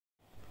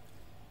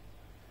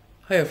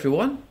Hi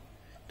everyone,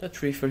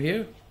 Red Reefer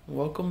here.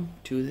 Welcome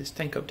to this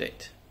tank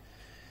update.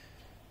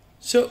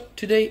 So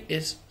today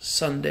is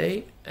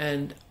Sunday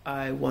and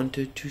I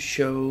wanted to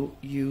show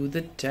you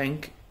the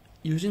tank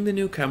using the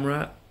new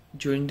camera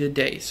during the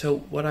day. So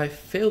what I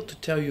failed to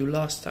tell you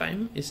last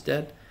time is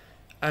that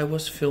I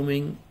was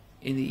filming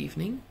in the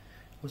evening.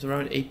 It was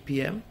around 8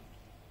 p.m.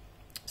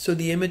 So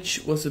the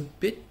image was a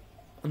bit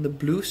on the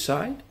blue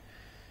side.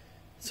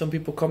 Some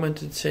people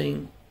commented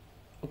saying,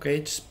 okay,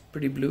 it's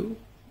pretty blue.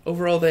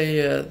 Overall,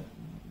 the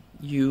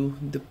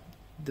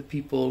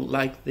people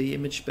liked the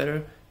image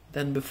better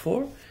than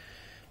before,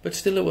 but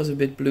still it was a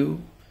bit blue.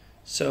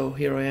 So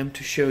here I am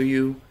to show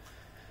you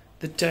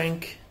the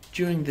tank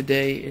during the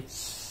day.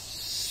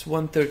 It's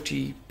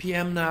 1:30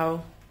 p.m.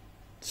 now,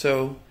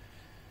 so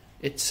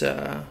it's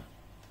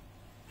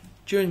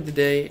during the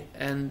day,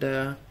 and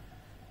the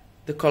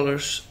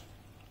colors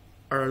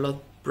are a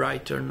lot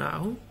brighter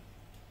now,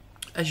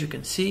 as you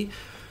can see.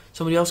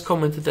 Somebody else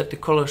commented that the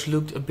colors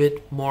looked a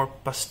bit more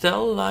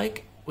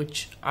pastel-like,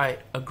 which I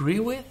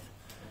agree with.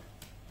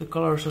 The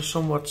colors are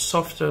somewhat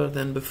softer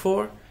than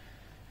before.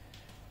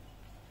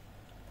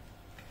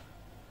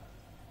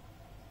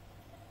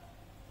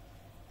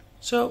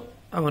 So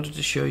I wanted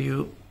to show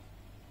you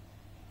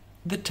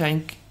the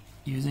tank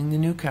using the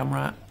new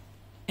camera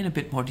in a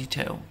bit more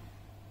detail.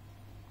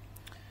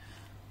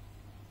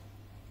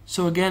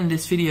 So again,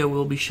 this video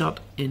will be shot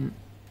in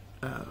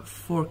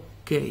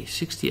 4K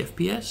 60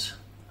 FPS.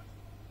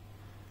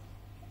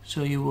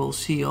 So you will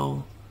see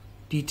all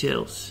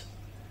details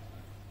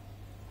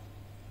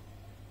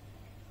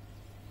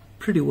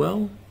pretty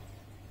well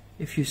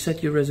if you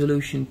set your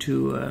resolution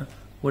to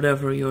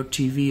whatever your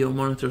TV or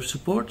monitor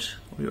supports,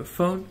 or your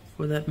phone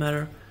for that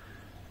matter.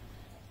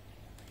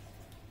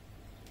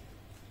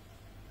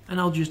 And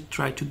I'll just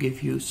try to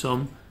give you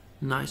some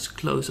nice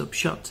close-up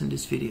shots in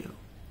this video.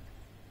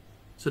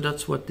 So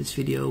that's what this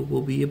video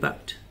will be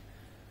about.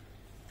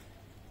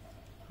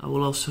 I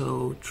will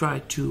also try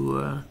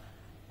to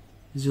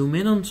zoom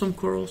in on some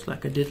corals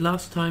like I did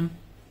last time.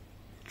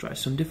 Try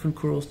some different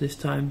corals this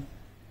time.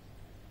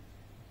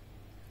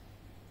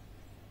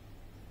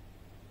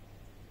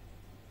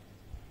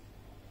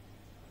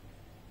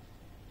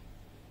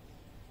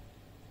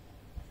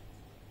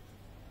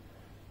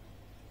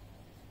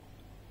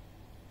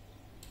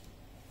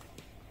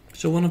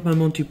 So one of my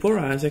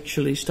Montipora has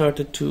actually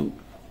started to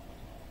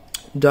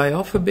die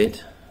off a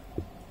bit.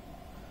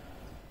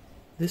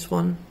 This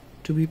one,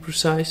 to be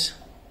precise.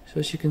 So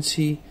as you can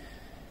see,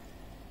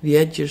 the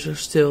edges are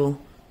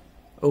still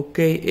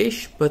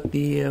okay-ish, but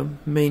the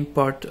main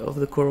part of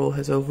the coral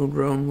has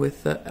overgrown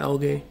with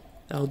algae.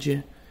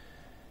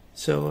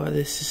 So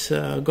this is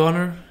a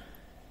goner,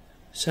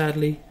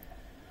 sadly.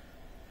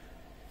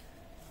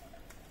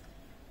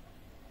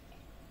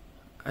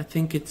 I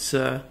think it's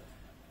I'm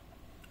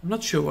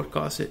not sure what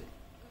caused it.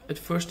 At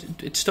first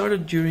it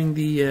started during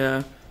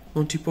the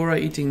Montipora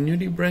eating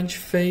nudibranch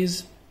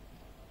phase,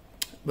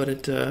 but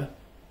it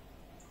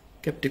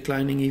kept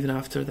declining even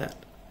after that.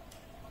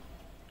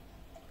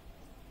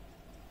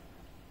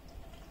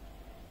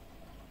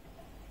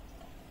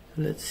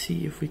 Let's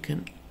see if we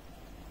can...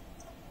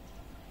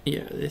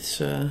 Yeah,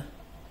 this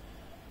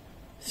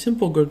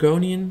simple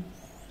Gorgonian.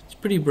 It's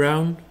pretty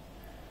brown,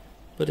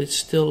 but it's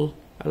still...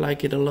 I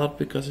like it a lot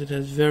because it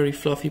has very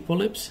fluffy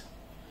polyps.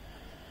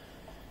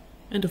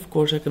 And of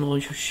course I can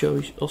also show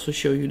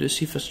you the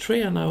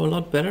Cephastrea now a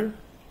lot better.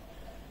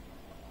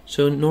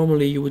 So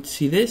normally you would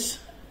see this.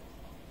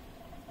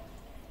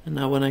 And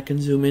now when I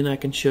can zoom in, I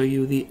can show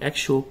you the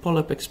actual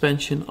polyp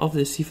expansion of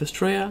the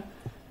Cephastrea,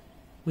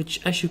 which,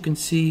 as you can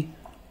see,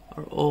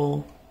 are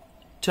all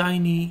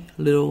tiny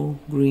little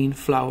green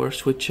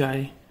flowers, which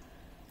I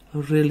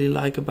really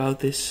like about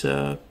this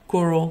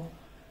coral,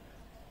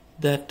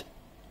 that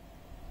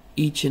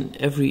each and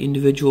every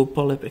individual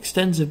polyp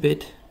extends a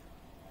bit,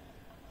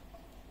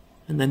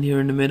 and then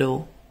here in the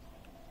middle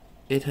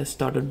it has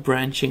started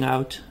branching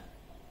out,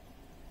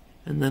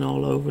 and then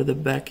all over the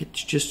back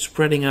it's just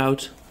spreading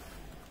out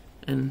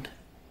and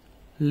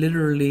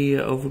literally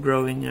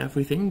overgrowing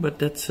everything, but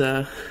that's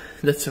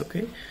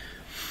okay.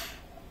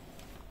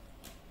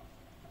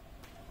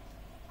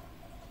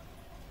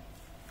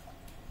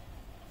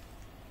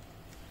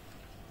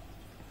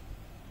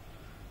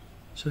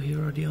 So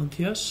here are the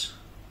Anthias,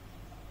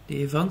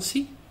 the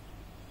Evansi.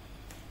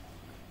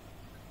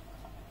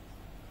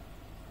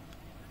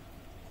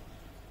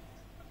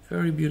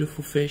 Very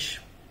beautiful fish.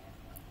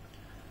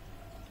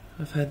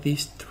 I've had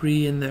these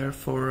 3 in there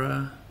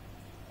for,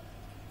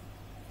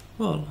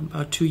 well,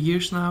 about 2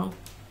 years now.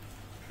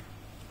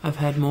 I've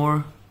had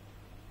more,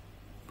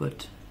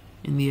 but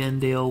in the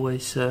end they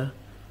always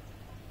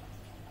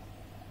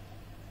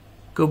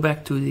go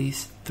back to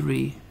these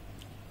 3.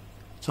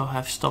 So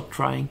I've stopped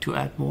trying to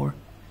add more,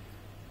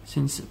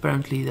 since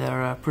apparently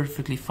they're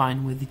perfectly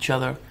fine with each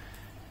other.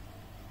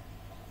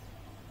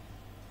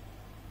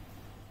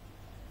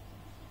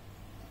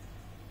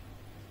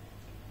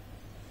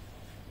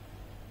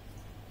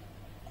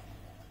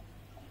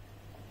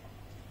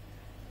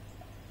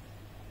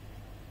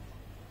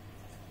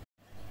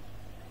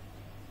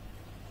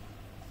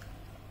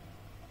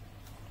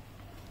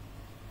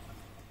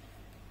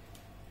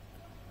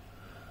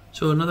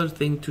 So another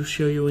thing to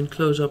show you in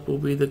close-up will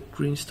be the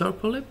green star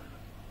polyp.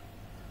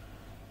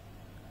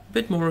 A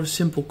bit more of a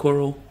simple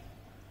coral,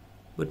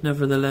 but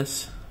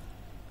nevertheless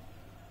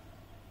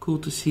cool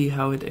to see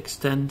how it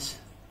extends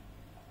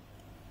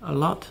a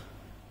lot.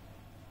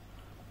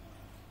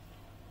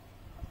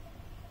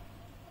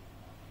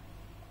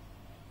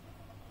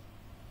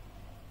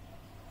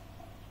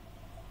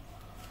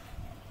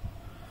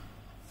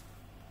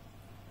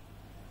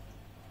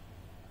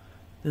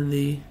 Then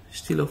the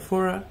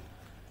Stylophora,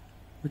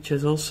 which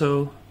has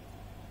also,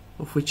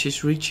 of which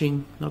is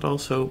reaching, not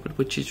also, but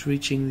which is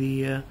reaching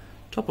the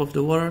top of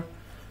the water.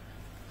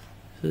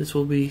 So this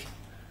will be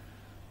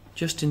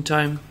just in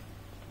time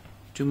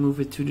to move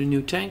it to the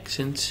new tank,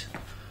 since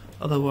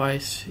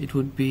otherwise it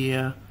would be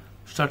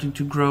starting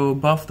to grow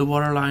above the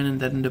waterline, and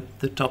then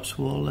the tops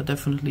will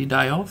definitely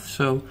die off.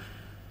 So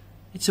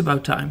it's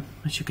about time,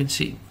 as you can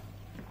see.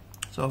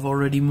 So I've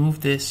already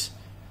moved this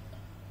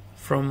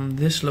from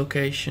this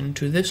location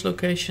to this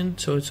location,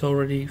 so it's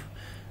already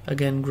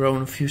again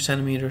grown a few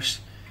centimeters.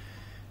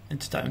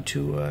 It's time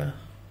to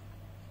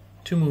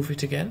move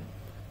it again.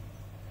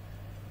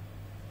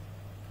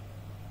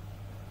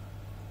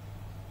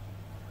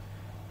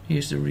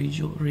 Here's the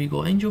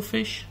Regal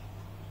angelfish,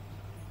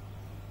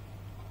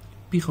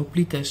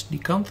 Pigoplites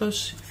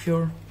dicanthus, if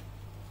you're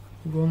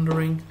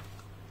wondering.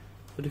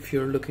 But if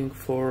you're looking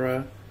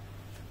for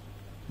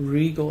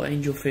Regal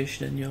angelfish,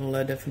 then you'll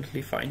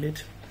definitely find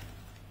it.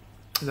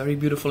 Very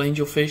beautiful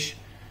angelfish,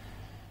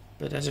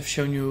 but as I've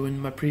shown you in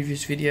my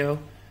previous video,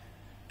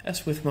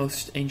 as with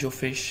most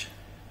angelfish,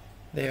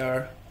 they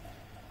are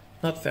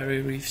not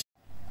very reef.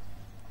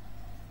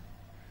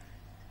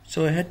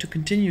 So I had to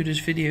continue this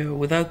video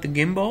without the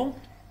gimbal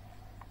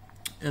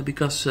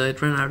because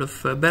it ran out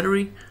of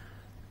battery.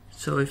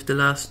 So if the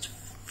last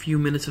few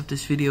minutes of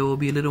this video will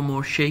be a little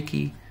more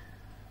shaky,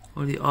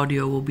 or the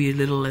audio will be a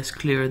little less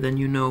clear, then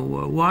you know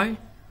why.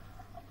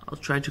 I'll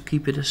try to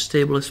keep it as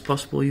stable as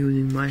possible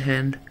using my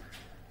hand,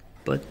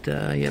 but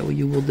yeah, well,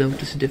 you will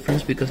notice a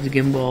difference because the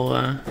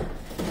gimbal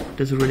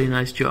does a really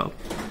nice job.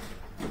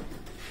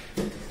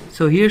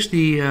 So here's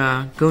the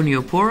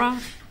Goniopora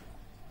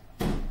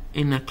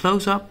in a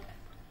close-up,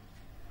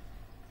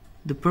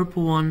 the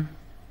purple one,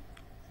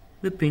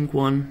 the pink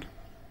one,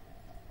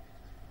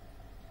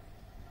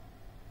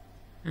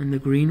 and the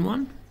green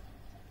one.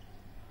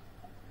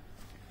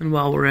 And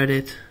while we're at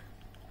it,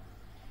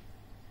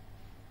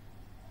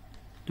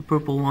 the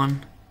purple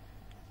one,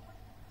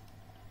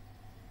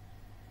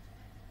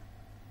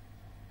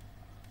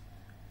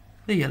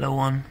 the yellow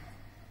one,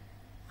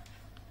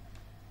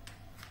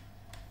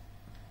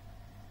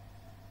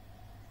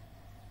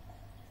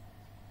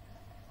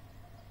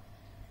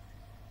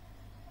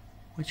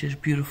 which is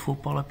beautiful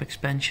polyp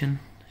expansion,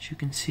 as you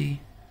can see.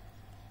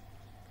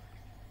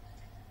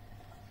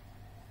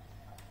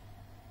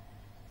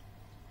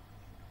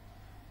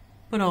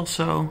 But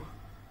also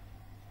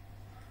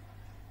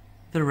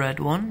the red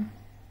one,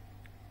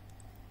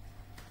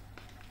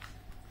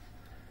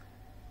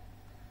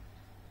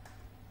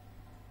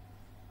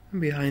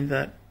 and behind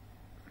that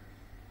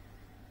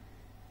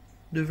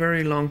the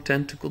very long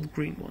tentacled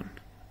green one.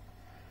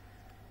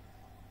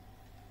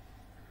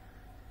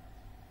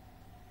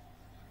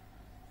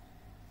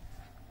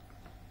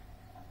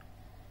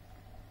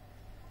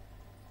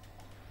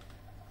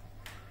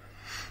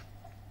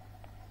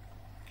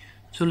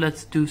 So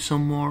let's do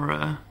some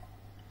more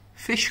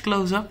fish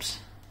close-ups,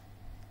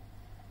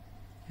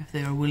 if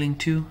they are willing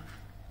to.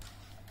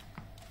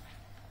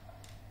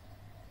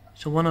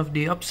 So one of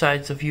the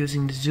upsides of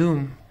using the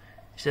zoom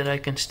is that I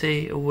can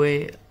stay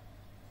away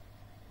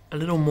a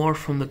little more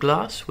from the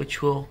glass,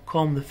 which will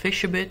calm the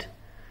fish a bit.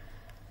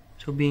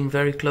 So being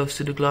very close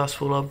to the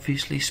glass will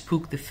obviously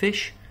spook the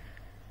fish.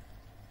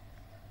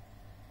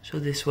 So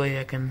this way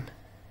I can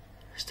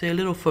stay a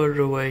little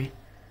further away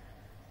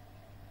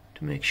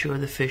to make sure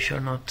the fish are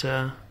not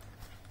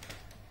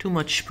too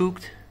much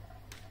spooked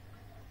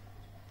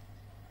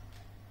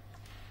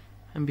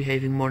and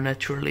behaving more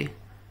naturally.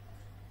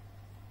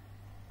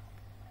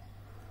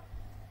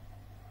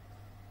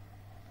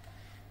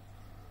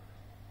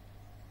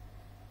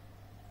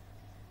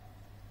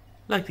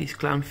 Like these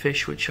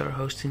clownfish, which are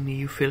hosting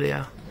the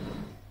Euphilia.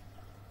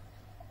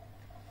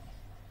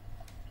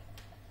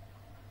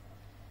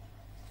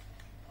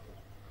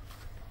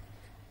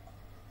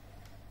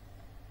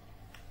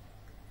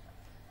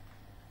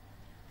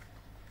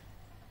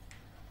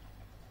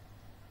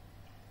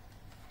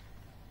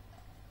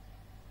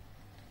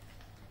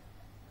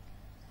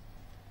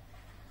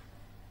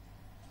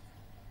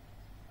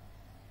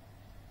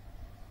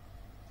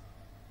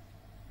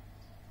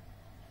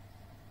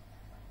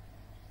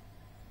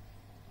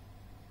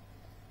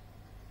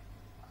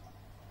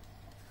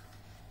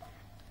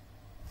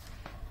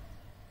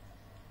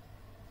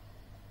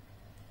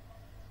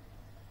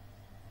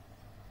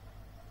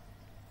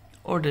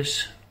 Or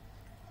this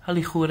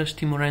Haligurus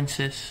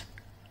timorensis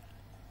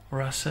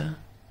rasa,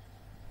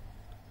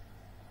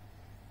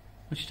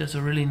 which does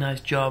a really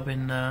nice job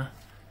in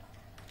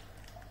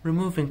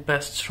removing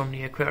pests from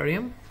the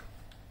aquarium.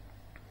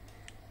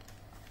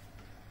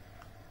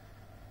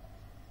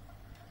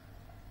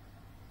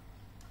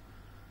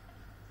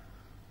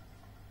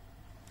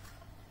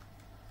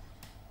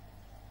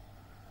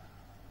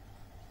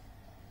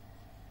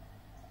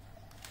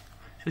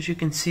 So as you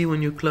can see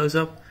when you close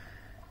up,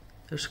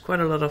 there's quite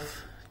a lot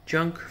of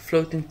junk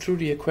floating through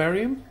the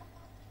aquarium,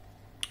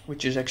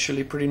 which is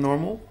actually pretty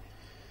normal.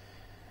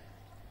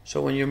 So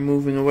when you're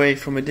moving away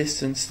from a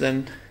distance,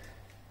 then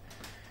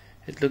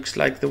it looks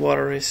like the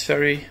water is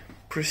very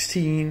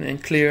pristine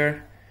and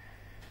clear.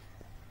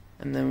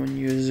 And then when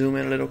you zoom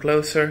in a little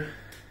closer,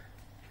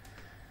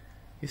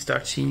 you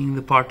start seeing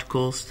the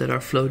particles that are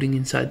floating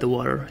inside the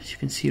water, as you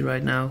can see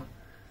right now,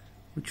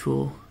 which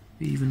will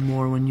be even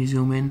more when you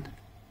zoom in.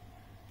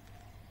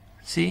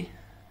 See?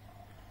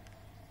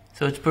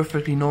 So it's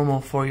perfectly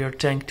normal for your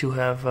tank to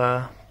have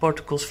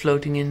particles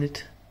floating in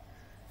it.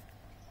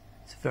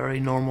 It's a very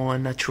normal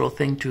and natural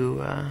thing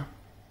to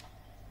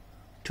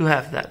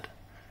have that.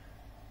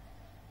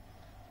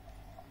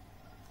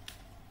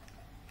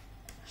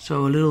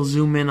 So a little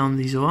zoom in on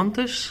these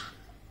wantes.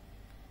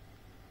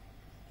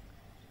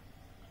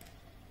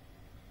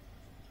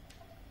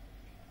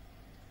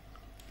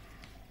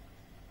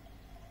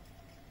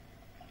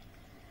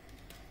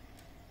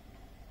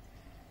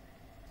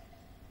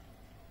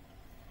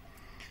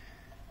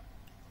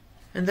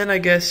 And then I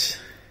guess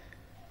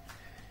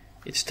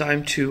it's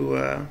time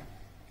to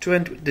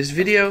end this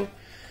video,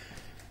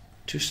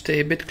 to stay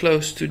a bit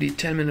close to the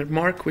 10-minute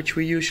mark, which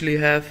we usually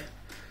have.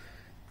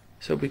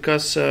 So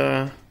because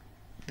the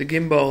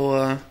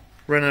gimbal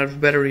ran out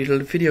of battery, the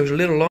video is a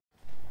little long.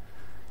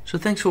 So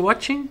thanks for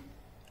watching,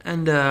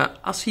 and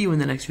I'll see you in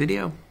the next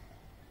video.